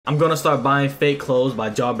I'm gonna start buying fake clothes by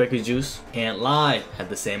Jawbreaker Juice. Can't lie, had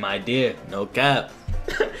the same idea, no cap.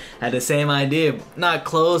 Had the same idea, not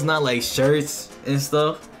clothes, not like shirts and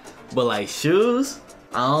stuff, but like shoes.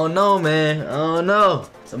 I don't know, man, I don't know.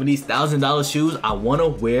 Some of these $1,000 shoes I wanna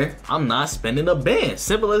wear, I'm not spending a band.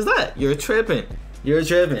 Simple as that. You're tripping. You're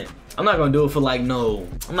tripping. I'm not gonna do it for like no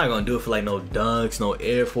Dunks, no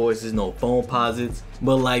Air Forces, no Foam Posits,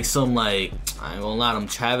 but like some like, I ain't gonna lie, them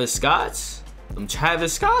Travis Scotts,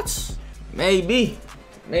 maybe.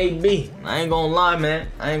 I ain't gonna lie, man.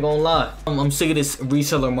 I ain't gonna lie. I'm sick of this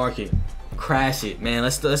reseller market. Crash it, man.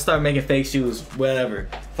 Let's start making fake shoes, whatever.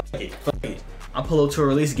 Fuck it. I pull up to a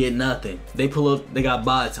release, get nothing. They pull up, they got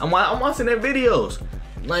bots. I'm watching their videos.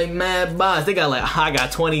 Like mad bots. They got like, I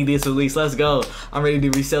got 20 this release, let's go. I'm ready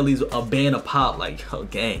to resell these a band of pop. Like, yo,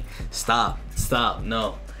 gang, stop,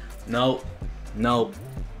 no.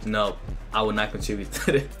 I would not contribute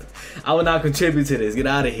to this. I would not contribute to this. Get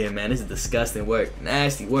out of here, man. This is disgusting work.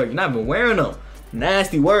 Nasty work. You're not even wearing them.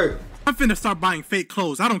 Nasty work. I'm finna start buying fake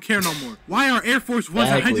clothes. I don't care no more. Why are Air Force Ones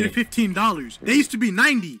 $115? They used to be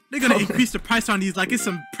 $90. They're gonna increase the price on these like it's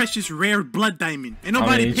some precious rare blood diamond. Ain't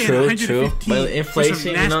nobody paying $115 but inflation, for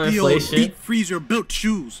some nasty old deep freezer built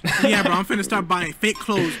shoes. Yeah, bro, I'm finna start buying fake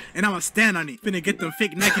clothes and I'ma stand on it. Finna get them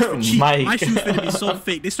fake Nikes for cheap. My shoes finna be so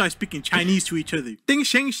fake. They start speaking Chinese to each other. Ding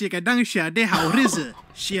sheng shika dang xia de hao rize.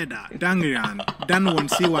 Xia da dang ran. Dan wen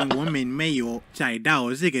si wan wen min mei yo. Zai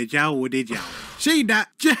dao zige jiao wo de jiao. Xi da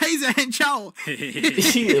jai zan chao.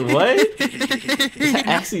 What?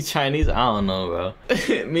 Actually Chinese? I don't know,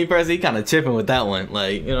 bro. Me personally, kind of tripping with that one.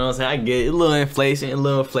 Like, you know what I'm saying? I get a little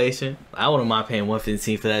inflation. I wouldn't mind paying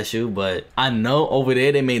 $115 for that shoe, but I know over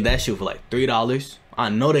there they made that shoe for like $3. I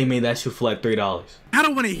know they made that shoe for like $3. I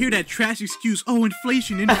don't want to hear that trash excuse. Oh,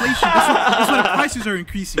 inflation. That's why the prices are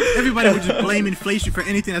increasing. Everybody would just blame inflation for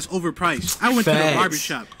anything that's overpriced. I went to the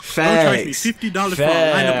barbershop. They charged me $50 for a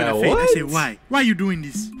lineup in a fade. I said, why? Why are you doing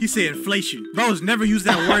this? He said inflation. Bro's never used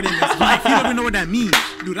that word in his life. He don't even know what that means.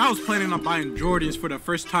 Dude, I was planning on buying Jordans for the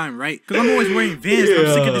first time, right? Because I'm always wearing Vans. And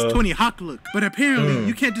I'm sick of this Tony Hawk look. But apparently,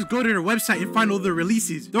 you can't just go to their website and find all the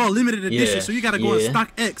releases. They're all limited edition, so you got to go on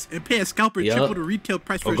StockX and pay a scalper triple the retail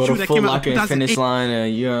price for a shoe that came out in 2008.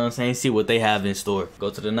 And you know what I'm saying, see what they have in store.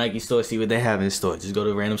 Go to the Nike store, see what they have in store. Just go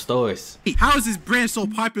to random stores. How is this brand so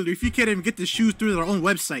popular if you can't even get the shoes through their own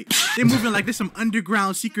website? They're moving like they're some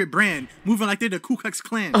underground secret brand, moving like they're the Ku Klux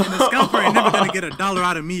Klan. And the scalper ain't never gonna get $1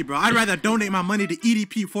 out of me, bro. I'd rather donate my money to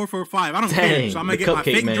EDP 445. I don't care. So I'm gonna get my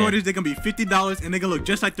fake Jordans. They're gonna be $50 and they're gonna look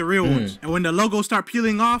just like the real ones. And when the logos start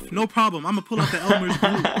peeling off, no problem. I'm gonna pull out the Elmer's glue.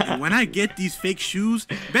 And when I get these fake shoes,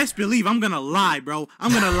 best believe I'm gonna lie, bro.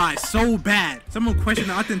 I'm gonna lie so bad. Someone question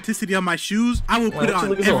the authenticity of my shoes, I will put it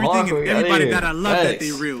on everything and everybody that I love that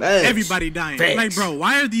they real. Everybody dying. Like, bro,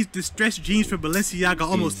 why are these distressed jeans for Balenciaga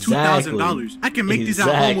almost $2,000? I can make these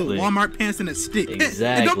at home with Walmart pants and a stick. And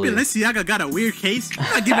don't Balenciaga got a weird case? I'm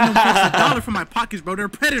not giving them $1 for my pockets, bro. They're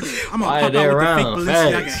predators. I'm gonna pop out with the fake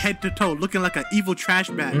Balenciaga head to toe, looking like an evil trash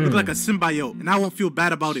bag, look like a symbiote, and I won't feel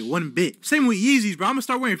bad about it one bit. Same with Yeezys, bro. I'm gonna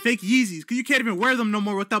start wearing fake Yeezys, because you can't even wear them no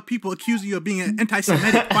more without people accusing you of being an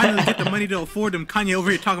anti-Semitic. Finally get the money to afford them. Kanye over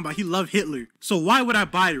here talking about he loved Hitler. So why would I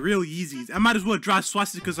buy real Yeezys? I might as well draw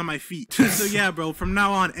swastikas on my feet. So yeah, bro, from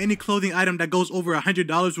now on, any clothing item that goes over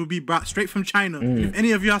 $100 will be brought straight from China. If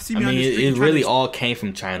any of y'all see me on the street, it really all came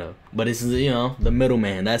from China. But it's, you know, the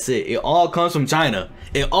middleman. That's it. It all comes from China.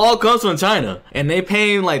 It all comes from China. And they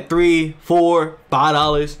paying like $3, $4,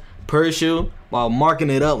 $5 per shoe while marking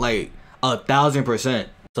it up like 1,000%.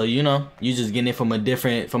 So, you know, you just getting it from a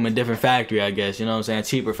different factory, I guess. You know what I'm saying?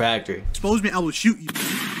 Cheaper factory. Expose me, I will shoot you.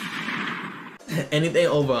 Anything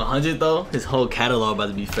over 100 though, his whole catalog about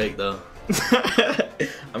to be fake though.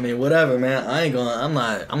 I mean, whatever, man. I'm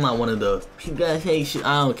not one of the people that hate shit.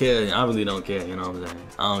 I don't care. I really don't care. You know what I'm saying?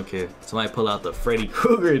 I don't care. Somebody pull out the Freddy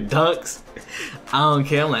Krueger dunks. I don't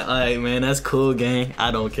care. I'm like, all right, man, that's cool, gang.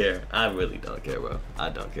 I don't care. I really don't care, bro. I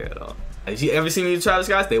don't care at all. If you ever see me with Travis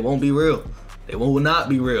Scott, they won't be real. They will not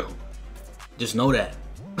be real. Just know that.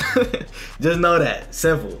 Just know that.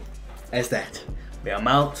 Simple. That's that. Yeah, I'm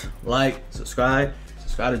out. Like, subscribe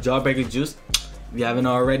to Jawbreaker Juice if you haven't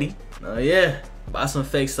already. Yeah, buy some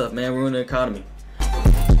fake stuff, man. Ruin the economy.